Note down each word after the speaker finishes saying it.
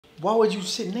Why would you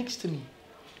sit next to me?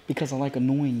 Because I like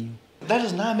annoying you. That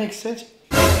does not make sense.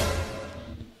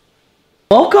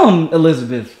 Welcome,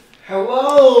 Elizabeth.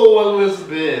 Hello,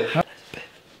 Elizabeth. You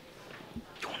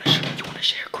wanna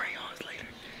share crayons later?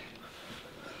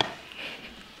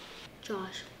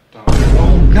 Josh.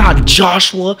 Oh, not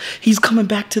Joshua. He's coming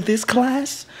back to this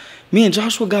class. Me and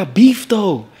Joshua got beef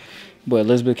though. But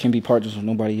Elizabeth can't be partners with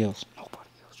nobody else. Nobody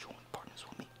else. You want partners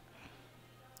with me?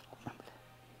 Remember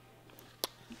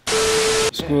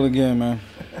that. School again, man.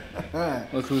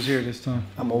 Look who's here this time.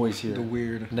 I'm always here. The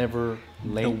weird. Never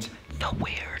late. The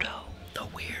weirdo. The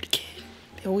weird kid.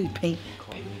 They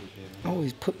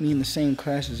always put me in the same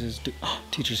classes as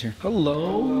teachers here.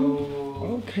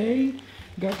 Hello. Okay.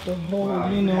 Got the whole, Wow,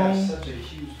 you know. have such a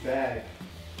huge bag.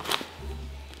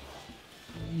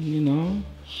 You know.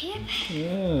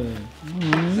 Yeah.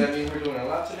 Does that mean we're doing a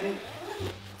lot today?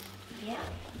 Yeah.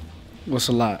 What's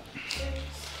a lot? It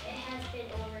has been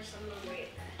over summer break.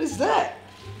 What is that?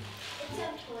 It's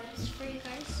some toys for you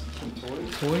guys. Some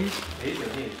toys? Toys?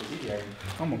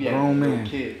 I'm a Yeah, grown little man.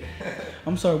 Kid.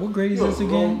 I'm sorry, what grade is You're this a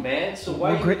grown again? man, so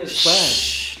why What are you in this class?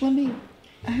 Shh, let me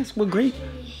ask what grade?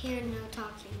 You hear no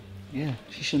talking. Yeah,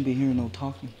 she shouldn't be hearing no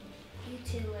talking. You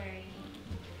too, Larry.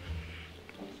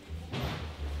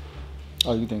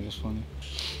 Oh, you think it's funny?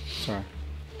 Sorry.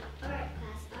 Alright,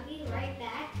 class. I'll be right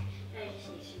back. I just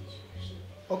need some instructions.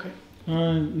 Okay.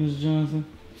 Alright, Miss Johnson.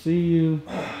 See you.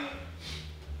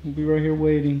 We'll be right here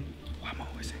waiting. Why am I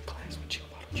always in class with you?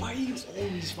 Why are you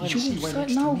always finding You seat right sat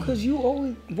next to no, me? because you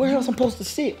always. Where else I'm supposed to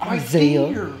sit? Right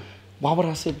Isaiah. there. Why would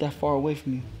I sit that far away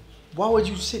from you? Why would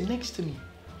you sit next to me?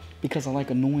 Because I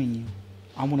like annoying you.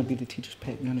 I want to be the teacher's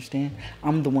pet, you understand?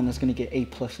 I'm the one that's going to get A+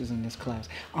 in this class.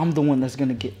 I'm the one that's going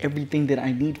to get everything that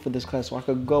I need for this class so I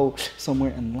could go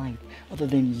somewhere in life. Other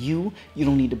than you, you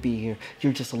don't need to be here.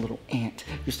 You're just a little ant.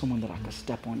 You're someone that I can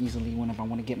step on easily whenever I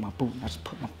want to get my boot. And I just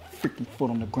put my freaking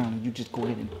foot on the ground and you just go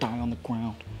ahead and die on the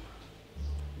ground.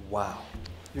 Wow.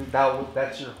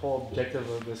 That's your whole objective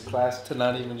of this class, to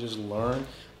not even just learn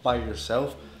by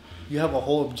yourself? You have a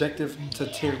whole objective to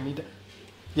tear me down?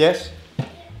 Yes?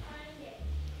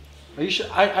 Are you sure?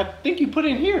 I think you put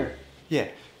it in here. Yeah,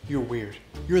 you're weird.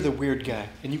 You're the weird guy.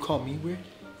 And you call me weird?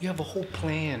 You have a whole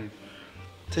plan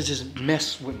to just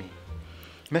mess with me.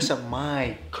 Mess up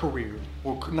my career.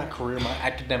 Or not career, my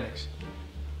academics.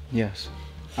 Yes,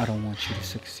 I don't want you to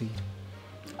succeed.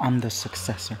 I'm the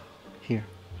successor here.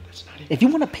 That's not even, If you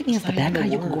want to pick me as the not bad even guy,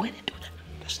 a you can word. go ahead and do that.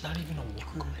 That's not even a word.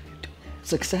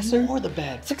 Successor? Or the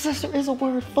bad. Successor is a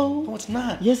word, fool. No, it's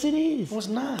not. Yes, it is. No, it's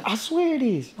not. I swear it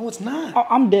is. No, it's not.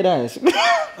 I'm dead ass.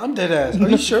 I'm dead ass. Are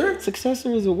you sure?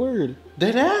 Successor is a word.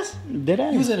 Dead ass? Dead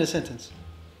ass. Use it in a sentence.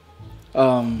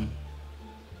 A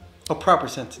proper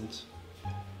sentence.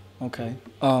 Okay.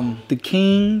 The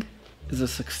king is a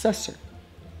successor.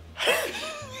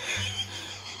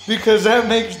 Because that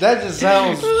just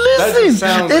sounds.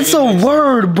 Listen, it's a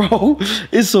word, bro.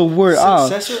 It's a word.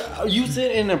 Successor. Use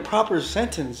it in a proper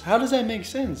sentence. How does that make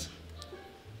sense?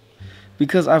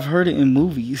 Because I've heard it in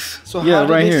movies. So yeah, how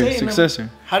did right they here, say it in successor.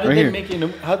 How did right they here. make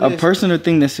it? How did A they person or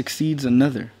thing that succeeds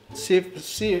another. see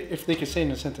if they can say it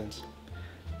in a sentence?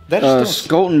 That is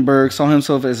still. Stoltenberg saw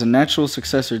himself as a natural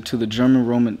successor to the German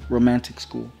Romantic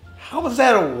school. How is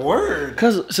that a word?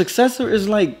 Because successor is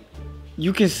like,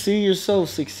 you can see yourself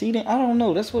succeeding. I don't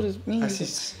know. That's what it means. I see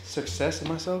success in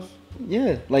myself.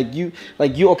 Yeah, like you.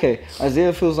 Okay,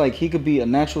 Isaiah feels like he could be a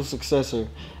natural successor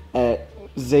at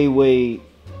Zaeway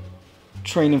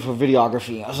training for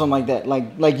videography or something like that.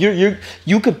 Like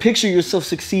you could picture yourself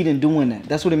succeeding doing that.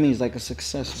 That's what it means, like a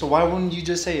successor. So why wouldn't you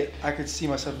just say I could see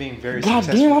myself being very God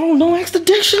successful? damn, I don't know. Ask the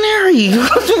dictionary.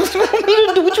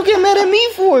 What you get mad at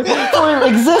me for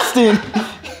existing?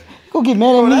 Go get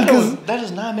mad at me because that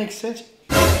does not make sense.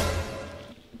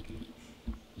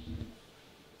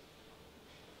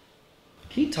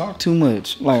 he talked too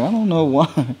much. Like, I don't know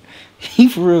why. He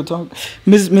for real talk.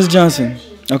 Miss Johnson.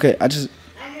 Okay, I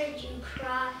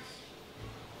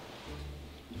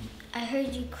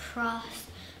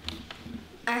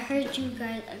heard you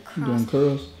guys across. You doing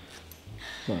curls?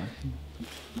 Sorry.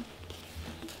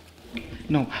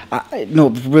 No, no,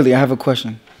 really, I have a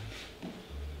question.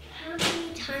 How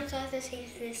many times do I have to say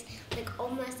this? Like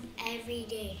almost every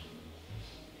day.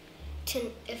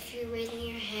 If you're raising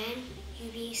your hand, you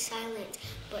be silent.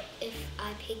 But if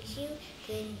I pick you,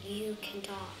 then you can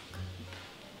talk.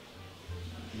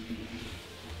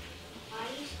 Why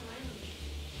are you smiling?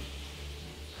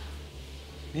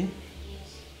 Me?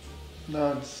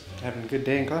 No, just having a good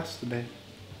day in class today.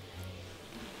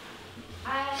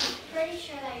 I'm pretty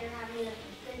sure that you're having a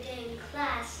good day in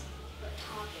class, but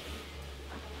talking.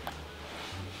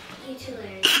 You too,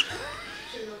 Larry.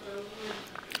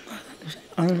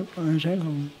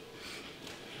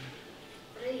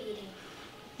 What are you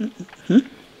eating?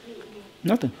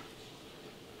 Nothing.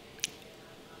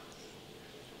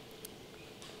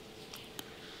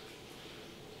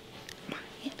 My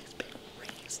hand has been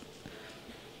raised.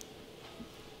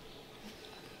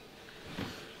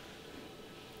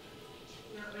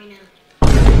 Not right now.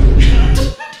 I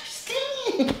don't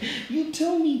understand. You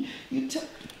tell me. That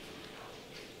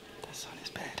sun is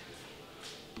bad.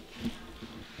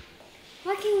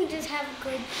 Why can't we just have a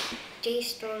good day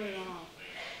started off?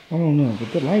 I don't know,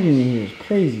 but the lighting in here is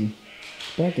crazy.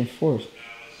 Back and forth.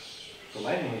 The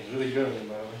lighting is really good,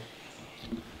 by the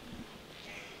way.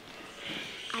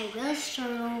 I will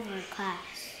start over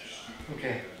class.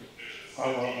 Okay.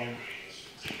 I'll pay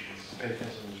attention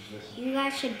to this. You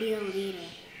guys should be a leader.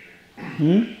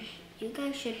 You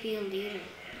guys should be a leader.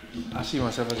 I see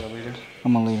myself as a leader.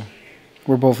 I'm a leader.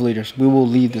 We're both leaders. We will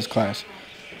lead this class.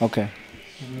 Okay.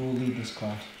 We will lead this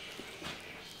class.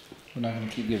 We're not going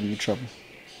to keep giving you trouble.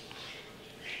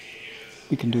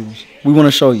 We can do this. We want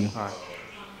to show you. All right.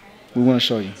 We want to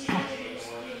show you.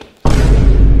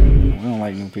 We don't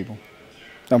like new people.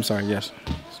 I'm sorry, yes.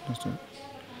 Let's do it.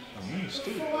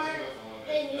 Before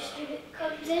the new student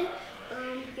comes in,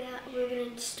 we're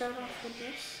going to start off with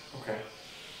this. Okay.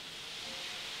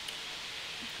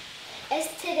 Is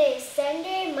today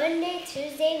Sunday, Monday,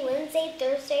 Tuesday, Wednesday,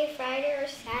 Thursday, Friday, or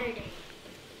Saturday?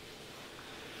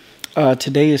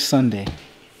 Today is Sunday.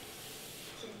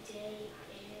 Today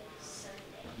is Sunday.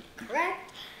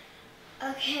 Correct?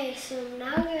 Okay, so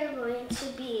now we're going to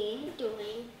be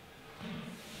doing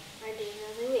our days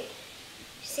of the week.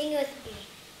 Sing with me.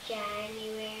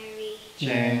 January.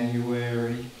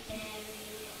 January.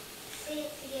 Sing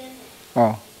it together.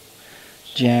 Oh.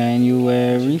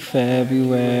 January,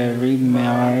 February,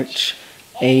 March,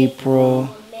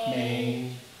 April,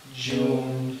 May,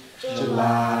 June,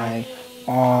 July,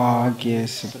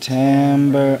 August,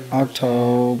 September,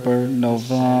 October,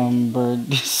 November,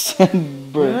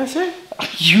 December. What did I say?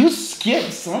 You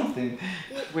skipped something.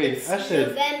 Wait, It's I said.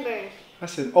 November.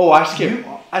 Oh, I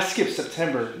skipped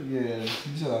September. Yeah, you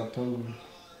said October.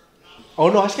 Oh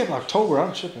no, I skipped October.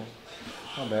 I'm tripping.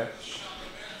 My bad.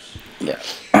 Yeah.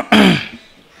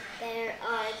 There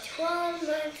are 12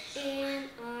 months in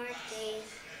our days.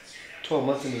 12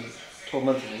 months in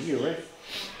the year, right?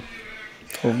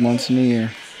 12 months in a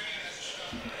year.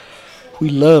 We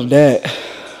love that.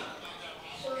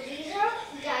 So these are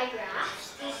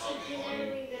digraphs. These are we're going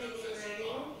to be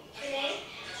learning today.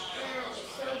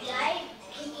 So can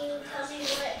you tell me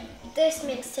what this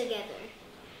makes together?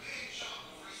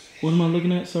 What am I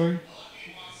looking at? Sorry.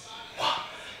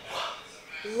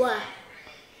 What?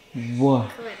 What?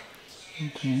 Correct.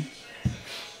 Okay.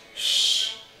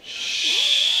 Shh.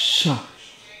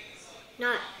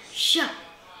 Not sh.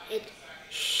 It's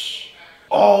sh.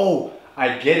 Oh,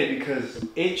 I get it because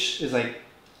H is like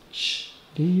shh.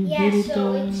 Do you Yeah, get it so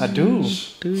though? it's- I do.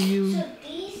 Do you? So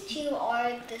these two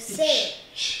are the same.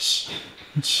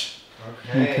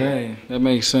 Okay, that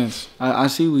makes sense. I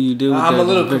see what you did with that. I'm a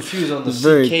little confused on the it's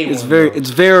very, CK it's one, very, though. it's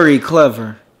very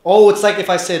clever. Oh, it's like if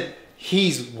I said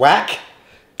he's whack,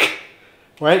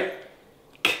 right?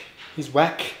 He's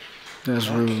whack. That's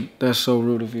rude. That's so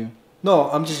rude of you. No,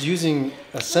 I'm just using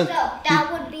a sentence. No,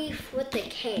 that would be with the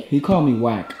K. He called me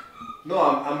whack. No,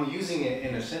 I'm using it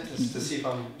in a sentence to see if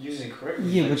I'm using it correctly.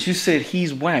 Yeah, but you said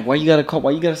he's whack. Why you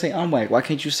gotta say I'm whack? Why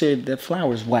can't you say that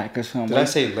flower's whack or something? Did I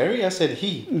say Larry? I said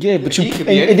he. Yeah, but He you could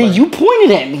be and then anybody. you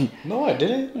pointed at me. No, I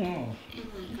didn't. Oh. Oh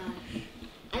my god.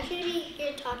 I should be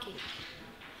here talking.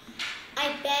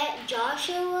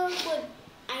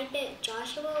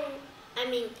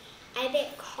 I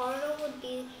bet Carter would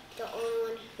be the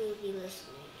only one who would be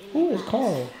listening. Who is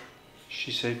Carl?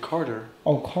 She said Carter.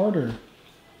 Oh, Carter.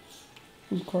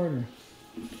 Who's Carter?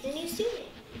 The new student.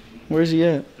 Where's he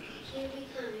at? He'll be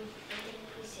coming. I think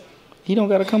he's here. He don't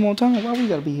gotta come on time. Why we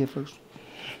gotta be here first?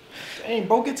 Dang,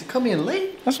 bro, get to come in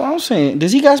late. That's what I'm saying.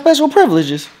 Does he got special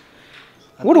privileges?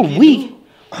 What do think he we?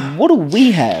 What do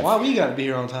we have? Why we gotta be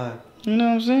here on time? You know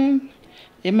what I'm saying?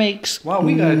 It makes Why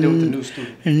we gotta deal with the new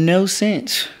student? no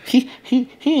sense. He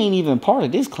ain't even part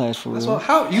of this class for That's real. what,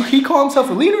 how he call himself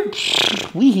a leader?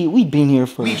 We been here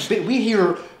first We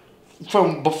here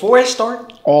from before it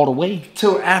start all the way.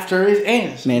 till after it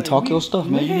ends. Man, Like, talk we- your stuff,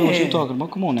 man. You know what you're man. talking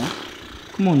about. Come on now.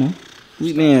 Come on now.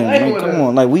 Man, Hey, come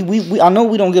on. Like we I know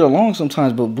we don't get along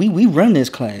sometimes, but we run this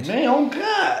class. Man, oh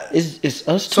God. It's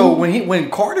us two. So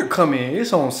when Carter come in,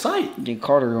 it's on site. then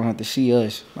Carter gonna have to see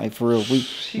us. Like for real.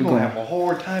 He we gonna have a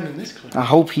hard time in this class. I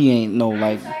hope he ain't no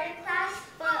like Sorry, class,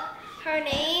 but her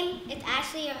name is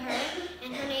actually a her,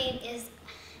 and her name is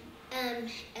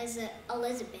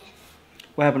Elizabeth.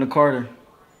 What happened to Carter?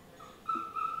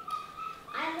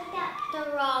 I looked at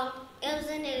the wrong. It was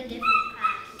in a different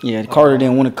class. Yeah, Carter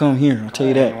didn't want to come here. I'll tell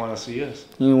you He that. didn't want to see us.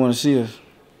 He didn't want to see us.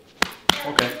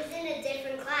 Okay. It was in a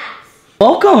different class.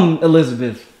 Welcome,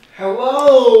 Elizabeth.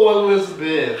 Hello,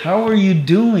 Elizabeth. How are you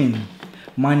doing?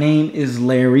 My name is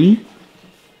Larry.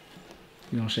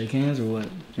 You don't shake hands or what?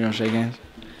 You don't shake hands?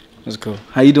 That's cool.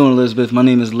 How you doing, Elizabeth? My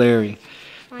name is Larry.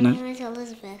 My name is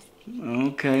Elizabeth.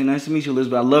 Okay, nice to meet you,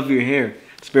 Elizabeth. I love your hair.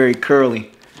 It's very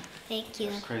curly. Thank you.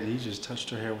 That's crazy. You just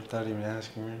touched her hair without even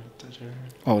asking her to touch her hair.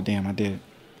 Oh, damn, I did.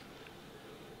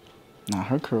 Nah,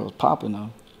 her curl's popping,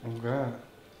 though. Oh, God.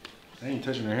 I ain't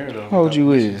touching her hair, though. How old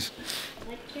you is?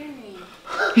 What's your name?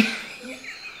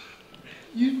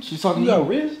 She's talking You to got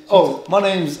Riz? Oh, my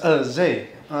name's Zay.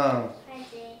 Hi,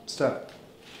 Jay. Stop.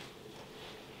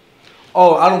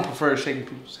 Oh, I don't prefer shaking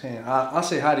people's hand. I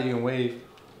say hi to you and wave.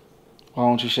 Why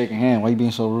don't you shake a hand? Why you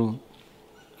being so rude?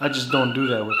 I just don't do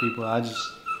that with people. I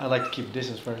like to keep a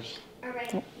distance first.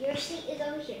 Alright, your seat is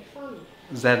over here. Follow me.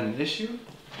 Is that an issue?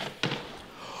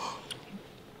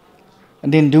 I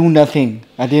didn't do nothing.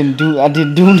 I didn't do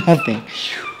nothing. You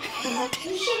should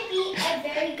be a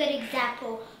very good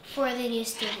example for the new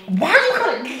student. Why are you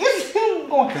gonna get him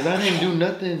going? Because I didn't do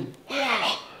nothing.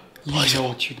 Yeah. You know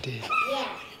what you did.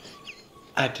 Yeah.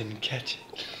 I didn't catch it.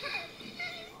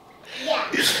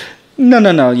 Yeah.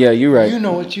 No. Yeah, you're right. You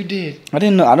know what you did. I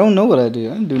didn't know. I don't know what I did.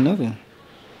 I didn't do nothing.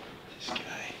 This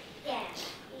guy. Yeah.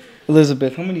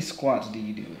 Elizabeth, how many squats do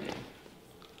you do a day?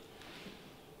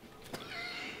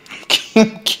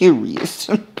 I'm curious.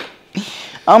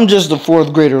 I'm just a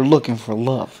fourth grader looking for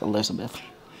love, Elizabeth.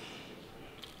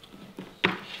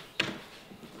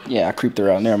 Yeah, I creeped her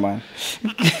out. Never mind.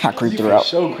 I creeped her out.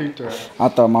 Show creeped her out. I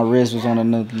thought my wrist was on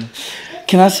another.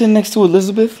 Can I sit next to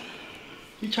Elizabeth?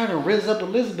 You trying to riz up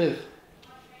Elizabeth?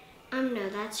 No,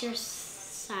 that's your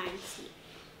science seat.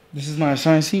 This is my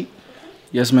assigned seat?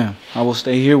 Yes, ma'am. I will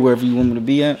stay here wherever you want me to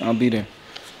be at. I'll be there.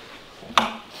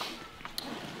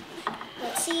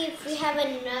 Let's see if we have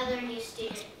another new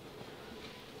student.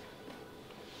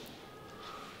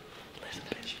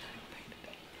 Elizabeth, she's not even paying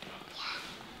attention.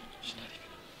 She's not even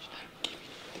giving you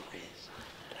the riz.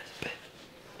 Elizabeth,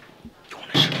 you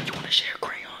wanna share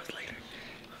crayons later?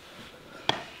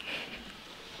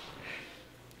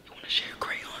 You wanna share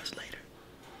crayons later?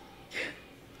 Yeah.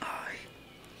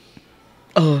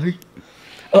 Alright.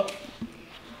 Oh,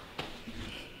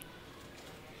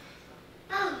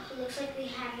 looks like we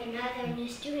have another new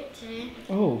student today.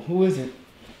 Oh, who is it?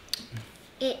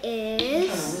 It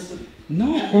is.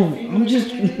 No,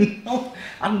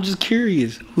 I'm just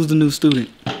curious. Who's the new student?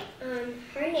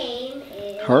 Her name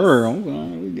is. Her. I'm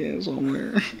going to get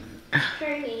somewhere.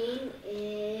 Her name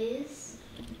is.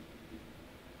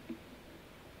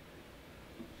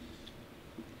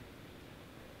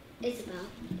 Isabel.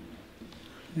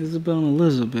 Isabel and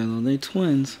Elizabeth, are they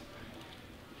twins?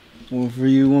 One for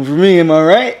you, one for me, am I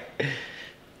right?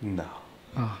 No.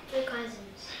 They're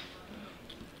cousins.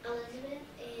 Elizabeth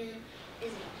and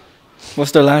Isabel.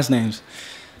 What's their last names?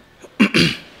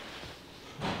 Okay.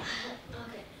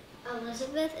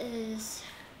 Elizabeth is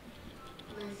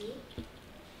Lizzie.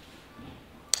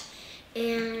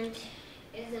 And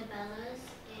Isabella's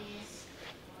is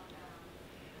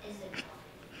Isabel.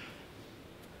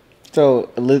 So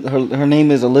her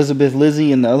name is Elizabeth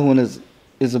Lizzie, and the other one is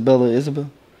Isabella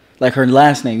Isabel. Like her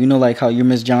last name, you know, like how you're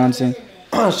Miss Johnson.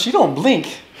 She don't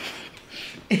blink.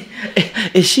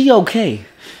 Is she okay?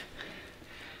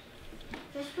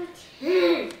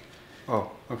 Oh,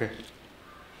 okay.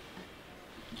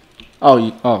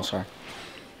 Oh, sorry.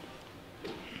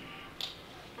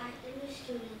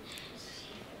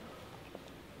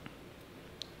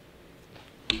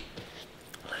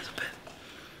 Elizabeth,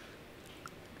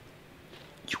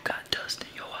 you got dust in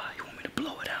your eye. You want me to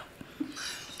blow it out?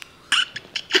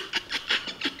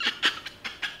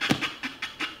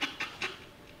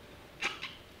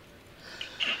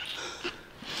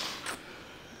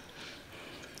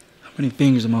 How many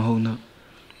fingers am I holding up?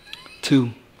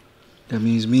 2. That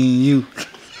means me and you.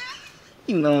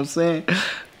 You know what I'm saying?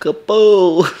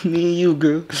 Couple. Me and you,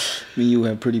 girl. Me and you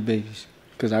have pretty babies.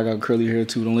 Because I got curly hair,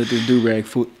 too. Don't let this do-rag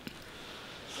foot.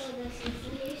 So this is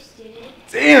the new student.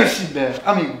 Damn, she bad.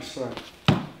 I mean, sorry.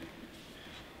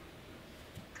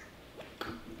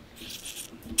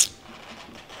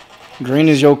 Green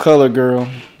is your color, girl.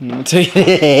 Let me tell you.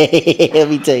 Let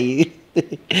me tell you.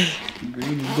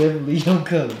 Green is definitely your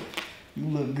color. You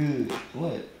look good.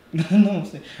 What? You know what I'm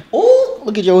saying? Oh,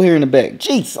 look at your hair in the back.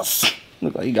 Jesus.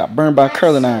 Look like you got burned by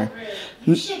curling iron.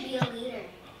 You should be a leader.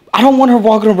 I don't want her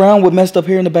walking around with messed up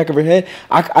hair in the back of her head.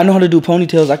 I know how to do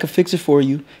ponytails. I could fix it for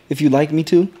you if you like me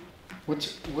to.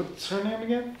 What's her name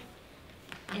again?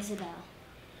 Isabel.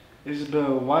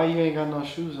 Isabel, why you ain't got no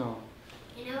shoes on?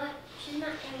 You know what? She's not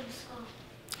going to school.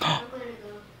 I'm going to go.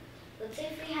 Let's see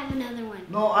if we have another one.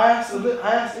 No, I asked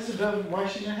Isabel why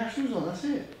she didn't have shoes on. That's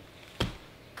it.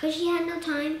 Because she had no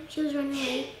time. She was running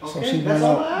late. So Okay, she that's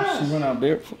run all I out. asked. She run out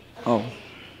barefoot. Oh.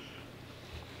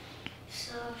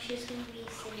 So she's going to be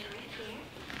sitting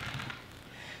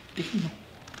right here.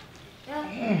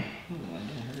 Yeah.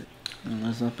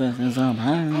 Let's up as I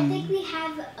think we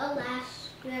have a last.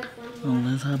 We have one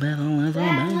more. We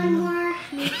have one more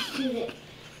new student.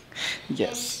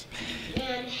 Yes.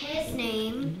 And his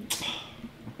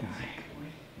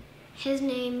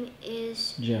name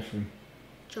is Jeffrey.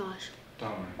 Josh.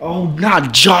 Oh,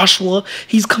 not Joshua.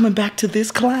 He's coming back to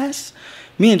this class.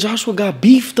 Me and Joshua got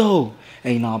beef though.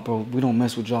 Hey, nah, bro. We don't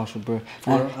mess with Joshua, bro.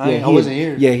 I wasn't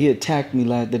here. Yeah, he attacked me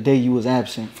the day you was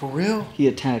absent. For real? He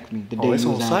attacked me the day it's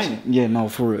you was on absent. site? Yeah, no,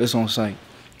 for real. It's on site.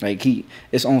 Like,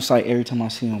 it's on site every time I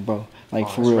see him, bro. Like,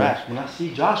 for real. Rash. When I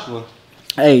see Joshua.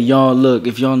 Hey, y'all, look,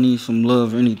 if y'all need some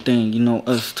love or anything, you know,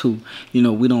 us too. You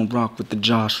know, we don't rock with the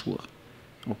Joshua.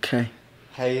 Okay?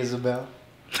 Hey, Isabel.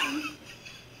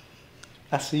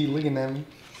 I see you looking at me.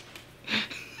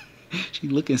 She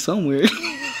looking somewhere.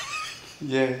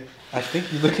 Yeah, I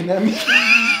think you're looking at me.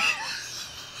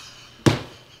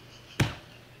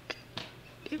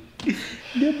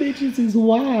 Them bitches is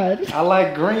wide. I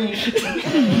like green.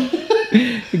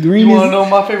 Green You want to know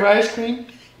my favorite ice cream?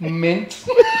 Mint. Josh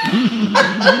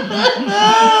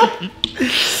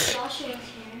is here.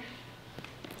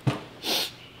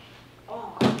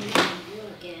 Oh, man, you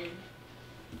again.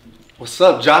 What's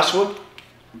up, Joshua?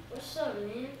 What's up,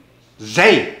 man?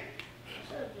 Zay.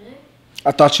 What's up, man?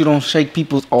 I thought you don't shake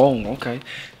people's... Oh, okay.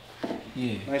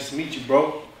 Yeah. Nice to meet you,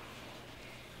 bro.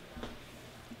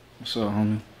 What's up,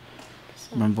 homie?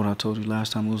 Remember what I told you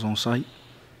last time we was on site?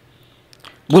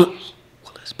 Well,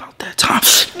 it's about that time.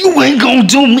 You ain't gonna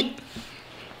do me.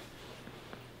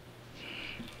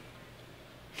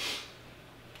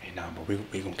 Hey, nah, but we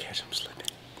gonna catch him slipping.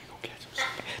 We gonna catch him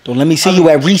slipping. Don't let me see you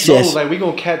at recess. No, like we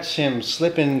gonna catch him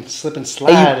slipping,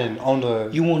 sliding on the.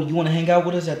 You want to hang out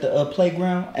with us at the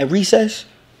playground at recess?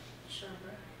 Sure,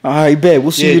 bro. All right, bet.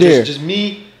 We'll see you there. Just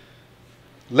me,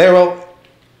 Lero,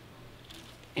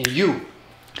 and you.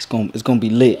 It's gonna be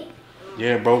lit.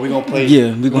 Yeah, bro, we gonna play.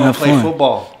 Yeah, we gonna have play fun.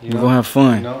 football. We gonna have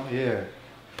fun. You know, yeah.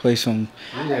 Play some.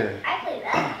 Yeah. I play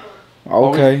basketball.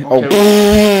 Okay. Oh,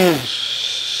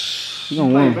 You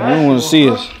don't want to see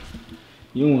us.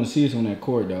 You don't want to see us on that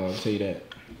court, dog. I'll tell you that.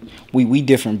 We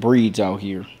different breeds out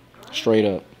here. Straight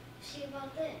up. See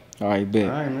about that. All right, bet. All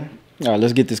right, man. All right,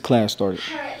 let's get this class started.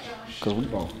 All right, Josh. Cause we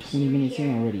about 20 minutes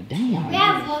in already. Damn. We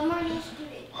have one more new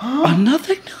student.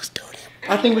 Another new student.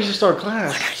 I think we should start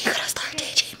class. You gotta start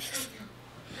teaching this.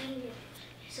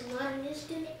 There's a lot of new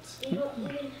students. They don't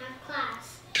even have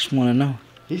class. Just wanna know.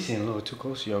 He's sitting a little too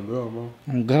close to your girl, bro.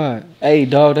 Oh God. Hey,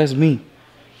 dog, that's me.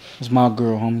 That's my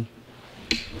girl, homie.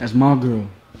 That's my girl.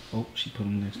 Oh, she put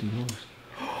him next to yours.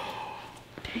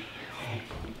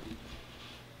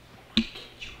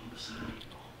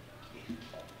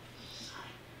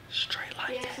 Straight Do like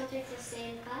you have that. something to say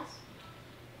in class?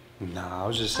 Nah, I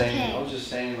was just saying. Okay. I was just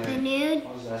saying like.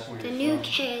 The new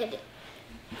kid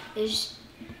is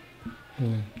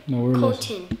No, we're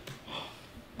Colton.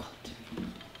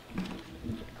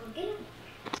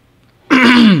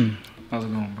 How's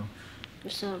it going, bro?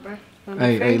 What's up, bro?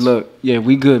 Hey, look. Yeah,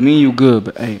 we good. Me and you good.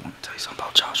 But, hey, I'm going to tell you something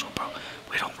about Joshua, bro.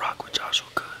 We don't rock with Joshua,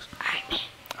 cuz. Alright, man.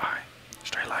 All right.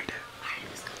 Straight like that. Alright,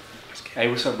 let's go. Hey,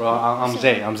 what's up, bro? I'm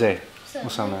Zay. I'm Zay. up,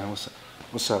 What's up, man?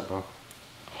 What's up, bro? Are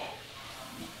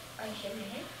you shaving your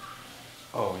hair?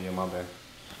 Oh yeah, my bad.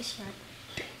 It's fine.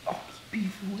 Oh, he's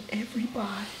beefing with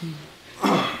everybody.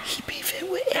 He's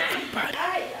beefing with everybody.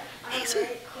 He's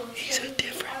a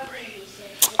different breed.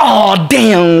 Oh,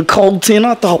 damn, Colton.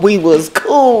 I thought we was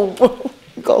cool, bro.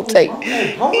 You gonna take...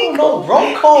 Bro, You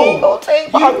gonna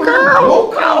take my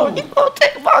girl, bro. You gonna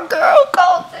take my girl,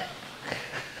 Colton.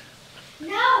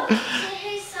 No, it's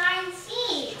his sign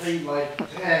seat. Hey, like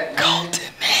that,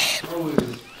 Colton, man. Bro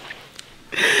is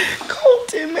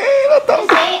Colton, man. I thought...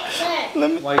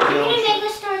 Let me... like You're gonna make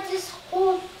us start this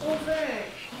whole over.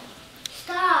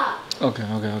 Stop. Okay. Do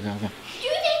you think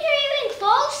they're even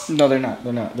close? No, they're not.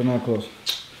 They're not close.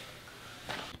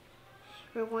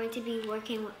 We're going to be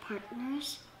working with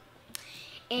partners.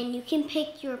 And you can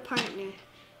pick your partner.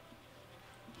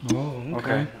 Oh,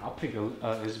 okay. I'll pick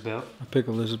Isabel. I pick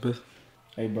Elizabeth.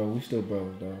 Hey, bro, we still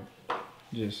bros, dog.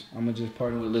 I'm gonna just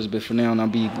partner with Elizabeth for now, and I'll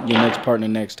be your next partner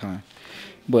next time.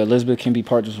 But Elizabeth can be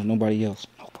partners with nobody else.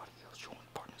 Nobody else. You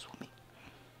want partners with me.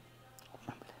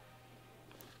 Remember that.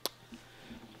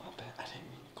 My bad. I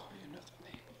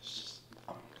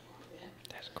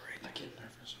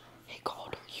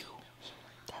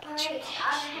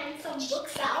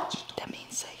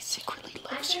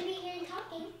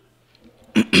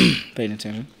paying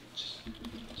attention.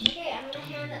 Okay, I'm gonna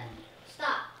hand it.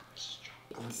 Stop.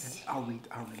 I'll read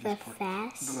The this part.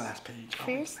 fast The last page.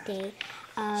 first day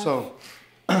of So,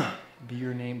 be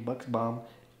your name Bucks Bomb,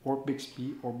 or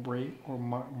Bixby, or Bray, or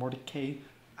Mordecai,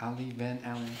 Ali, Van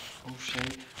Allen, O'Shea.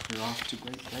 You're off to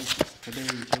great places. Today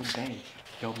is your day.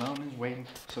 Your mountain is waiting,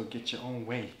 so get your own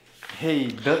way.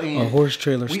 Hey, A horse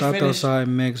trailer stopped outside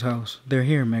Meg's house. They're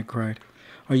here, Meg cried.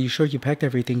 Are you sure you packed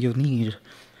everything you'll need?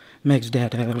 Meg's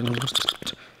dad.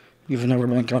 You've never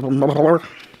been.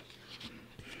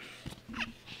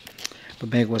 But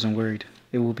Meg wasn't worried.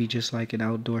 It will be just like an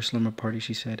outdoor slumber party,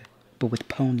 she said, but with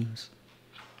ponies.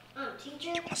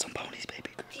 Teacher. You want some ponies,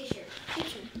 baby? Teacher.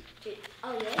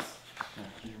 Oh, yes?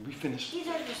 We finished. These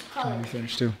are just colors. We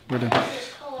finished too. We're done.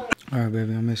 Alright,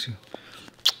 baby, I miss you.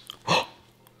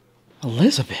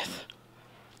 Elizabeth!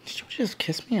 Did you just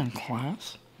kiss me in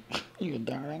class? You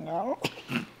darling girl.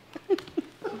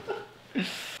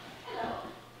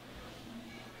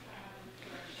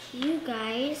 You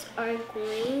guys are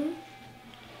going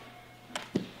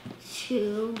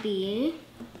to be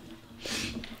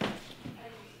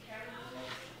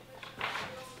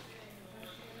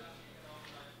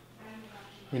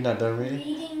We're not done reading?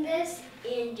 reading this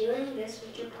and doing this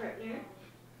with your partner.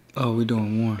 Oh, we're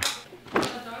doing one.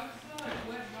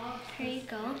 Here you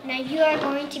go. Now you are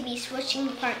going to be switching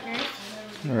partners.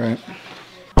 Alright.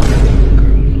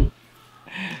 I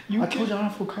told you I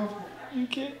don't feel comfortable. You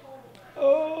can't.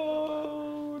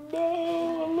 Oh,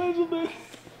 no, Elizabeth.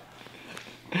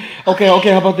 Okay,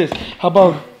 how about this? How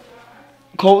about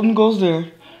Colton goes there,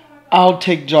 I'll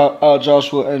take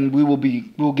Joshua, and we'll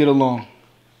get along.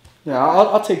 Yeah,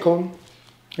 I'll take Colton.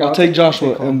 I'll take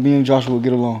Joshua, and me and Joshua will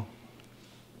get along.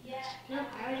 No, I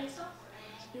already saw.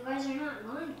 You guys are not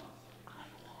going.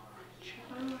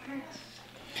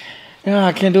 Yeah,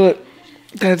 I can't do it.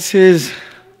 That's his.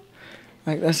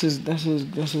 Like that's his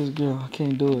girl. I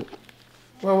can't do it.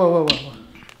 Whoa.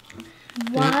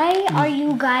 Why are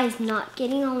you guys not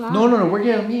getting along? No. We're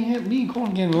getting me and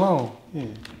Colton getting along. Yeah.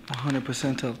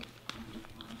 100% up.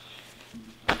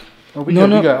 Oh, we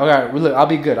good. All right, look, I'll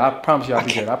be good. I promise you, I'll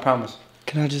be good. I promise.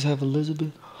 Can I just have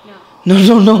Elizabeth?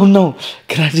 No. No.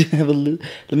 Can I just have let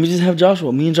me just have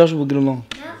Joshua. Me and Joshua will get along.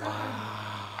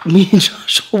 No. Me and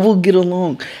Joshua will get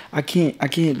along. I can't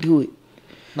do it.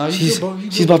 No, she's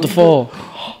about to fall.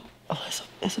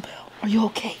 Isabel, are you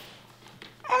okay?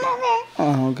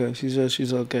 Oh, okay. She says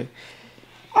she's okay.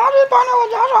 I'll just partner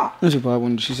with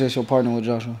Joshua. She says she'll partner with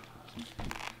Joshua.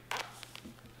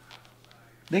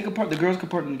 The girls can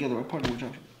partner together. I'll partner with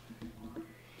Joshua.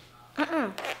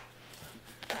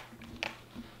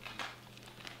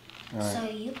 Right. So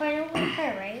you partner with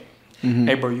her, right? Mm-hmm.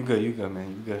 Hey, bro, you good, man.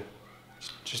 You good.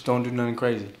 Just don't do nothing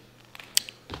crazy.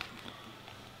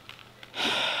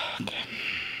 Okay.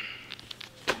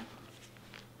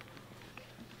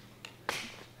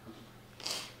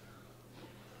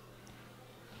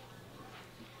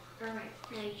 Alright,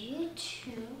 now you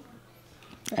two.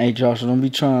 Hey, Joshua, don't be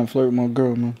trying to flirt with my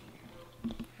girl, man.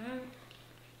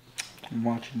 I'm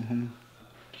watching him.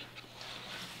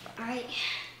 Alright.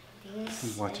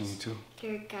 He's watching you too.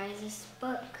 Your guys'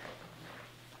 book.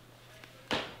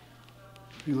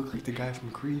 You look like the guy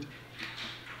from Creed.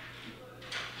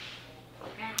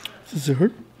 Does it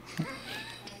hurt?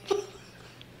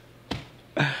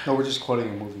 No, we're just quoting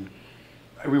a movie.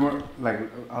 We weren't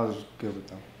I was good with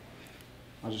them.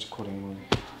 I was just quoting a movie.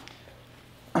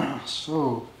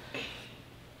 So,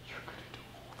 you're gonna do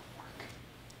all the work.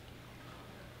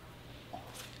 All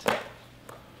of it.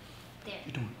 There.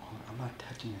 You're doing all of it. I'm not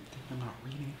touching anything. I'm not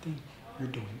reading anything. You're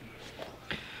doing it.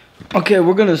 Okay,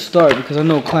 we're gonna start because I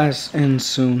know class ends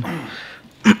soon.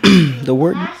 The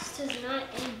word. Class does not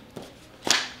end.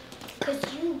 Because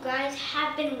you guys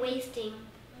have been wasting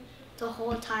the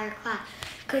whole entire class.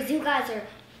 Because you guys are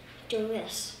doing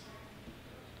this.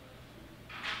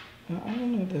 I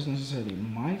don't know if that's necessarily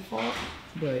my fault,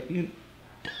 but you.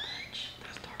 That's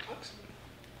Starbucks.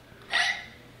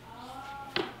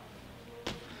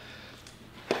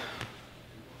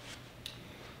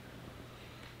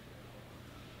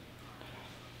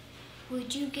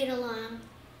 Would you get along?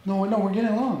 No, we're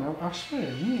getting along. I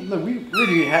swear. Look, we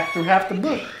already through half the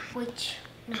book. Which?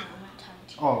 No, I'm not talking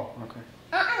to you. Oh, okay.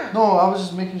 No, I was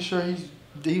just making sure he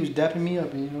was dapping me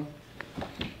up, you know.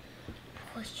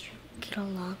 Would you get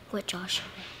along with Joshua?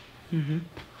 Mm-hmm.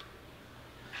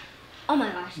 Oh my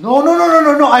gosh. No,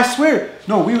 I swear.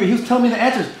 No, he was telling me the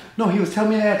answers. No, he was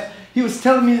telling me the answers. He was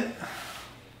telling me.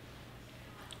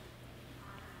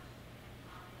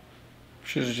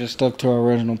 Should have just stuck to our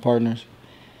original partners.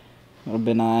 Would have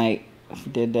been alright if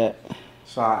we did that.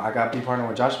 So I got to be partnered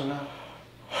with Joshua now?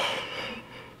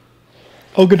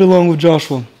 I'll get along with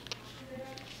Joshua.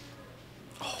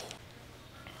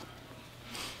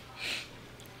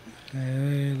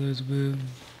 Hey, Elizabeth.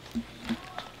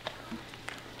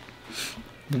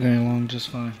 We're getting along just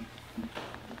fine.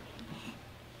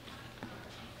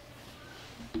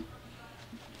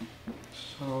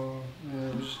 So, yeah,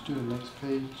 we'll just do the next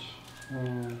page.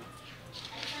 I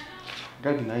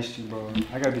gotta be nice to you, bro.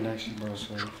 I gotta be nice to you, bro.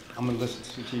 So, I'm gonna listen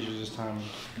to the teachers this time.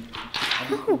 I'll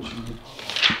be cool with you.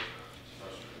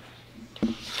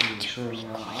 Sure, you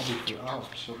know, I'll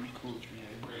for sure be cool with you.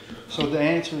 Yeah. So, the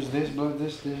answer is this, bro.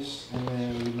 This, and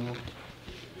then, you know.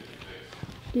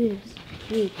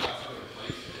 This.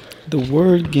 The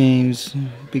word games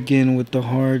begin with the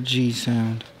hard G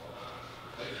sound.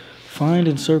 Find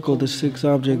and circle the 6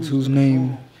 objects whose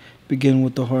name begin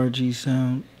with the hard G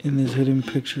sound in this hidden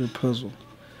picture puzzle.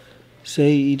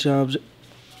 Say each object.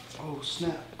 Oh,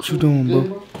 snap. What you doing, bro?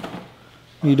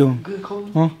 What you doing? Good, Cole.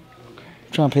 Huh? I'm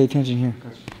trying to pay attention here.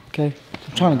 Okay?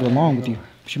 I'm trying to get along with you,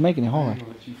 but you're making it hard. I ain't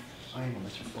gonna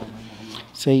let you fall.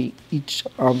 Say each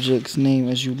object's name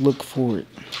as you look for it.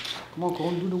 Come on,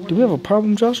 Cole, do the work. Do we have a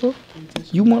problem, Joshua?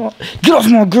 You want to get off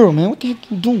my girl, man? What the heck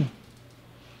you doing?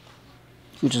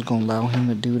 You just gonna allow him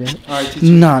to do that? All right, teacher.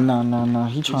 Nah.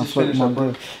 He trying to flirt with my girl.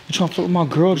 You trying to flirt with my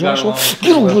girl, Joshua?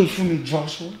 Get away from me,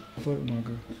 Joshua. Flirt with my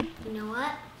girl. You know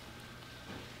what?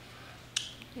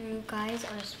 You guys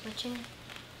are switching.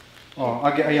 Oh,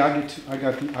 I get two. I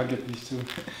get these two.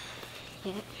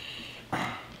 Yeah.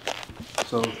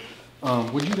 So,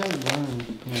 what did you guys learn in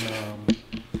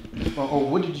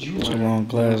what did you learn? It's a long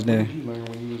class day. What did you learn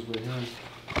when you was with him?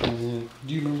 And then,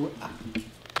 do you remember what?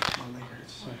 My leg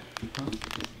hurts. Huh?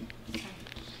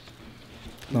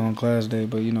 Long class day,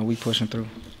 but you know we pushing through.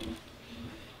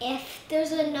 If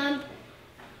there's a number,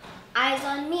 eyes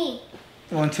on me.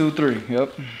 1, 2, 3.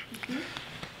 Yep.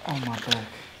 Oh my back.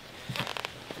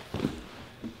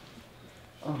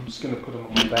 I'm just gonna put them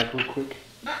on my back real quick.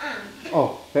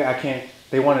 Oh, I can't.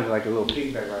 They wanted like a little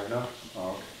piggyback right now.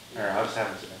 Oh, okay. All right, I'll just have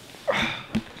it today.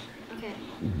 Okay.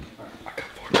 I got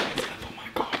 4 minutes left on my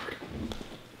card.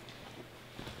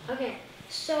 Okay.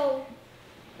 So,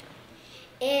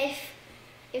 if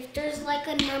there's like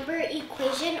a number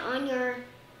equation on your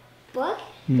book,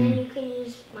 then you can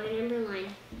use my number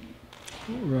line.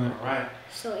 Right. All right.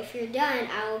 So if you're done,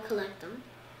 I will collect them.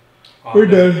 Oh, We're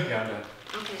done. Yeah, I'm done.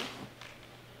 Okay.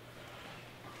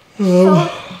 So,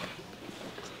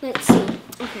 let's see.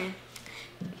 Okay.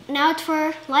 Now it's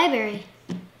for library.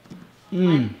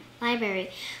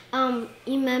 Library. You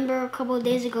remember a couple of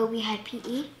days ago we had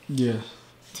PE? Yes.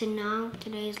 To now,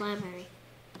 today's library.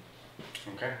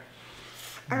 Okay.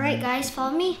 Alright guys,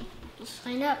 follow me. Just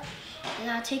sign up. And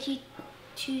I'll take you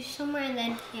to somewhere and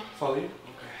then, yeah. Follow you?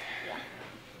 Okay.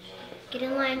 Get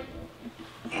in line.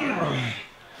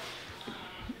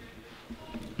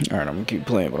 All right, I'm gonna keep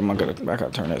playing, but I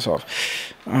gotta turn this off.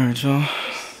 All right, y'all.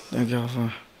 Thank y'all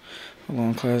for a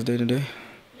long class day today.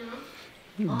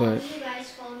 No. But All of you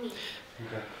guys follow me.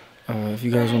 Okay. if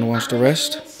you guys want to watch the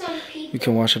rest, you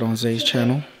can watch it on Zay's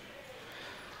channel.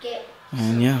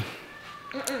 And yeah.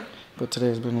 But today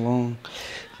has been a long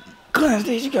class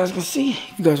day. You guys can see.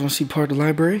 If you guys want to see part of the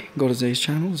library, go to Zay's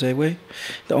channel, Zaeway.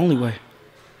 The only way.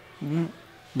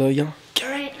 Love y'all.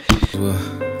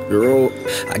 You're old.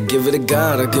 I give it to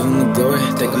God, I give him the glory.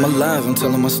 Think I'm alive, I'm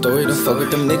telling my story. Don't fuck with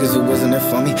them niggas who wasn't there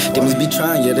for me. Demons be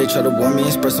trying, yeah, they try to warn me.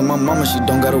 Expressing my mama, she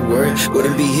don't gotta worry.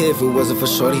 Wouldn't be here if it wasn't for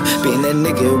shorty. Being that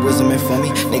nigga, it wasn't meant for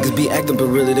me. Niggas be acting, but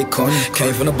really they corny.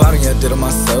 Came from the bottom, yeah, I did it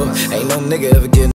myself. Ain't no nigga ever getting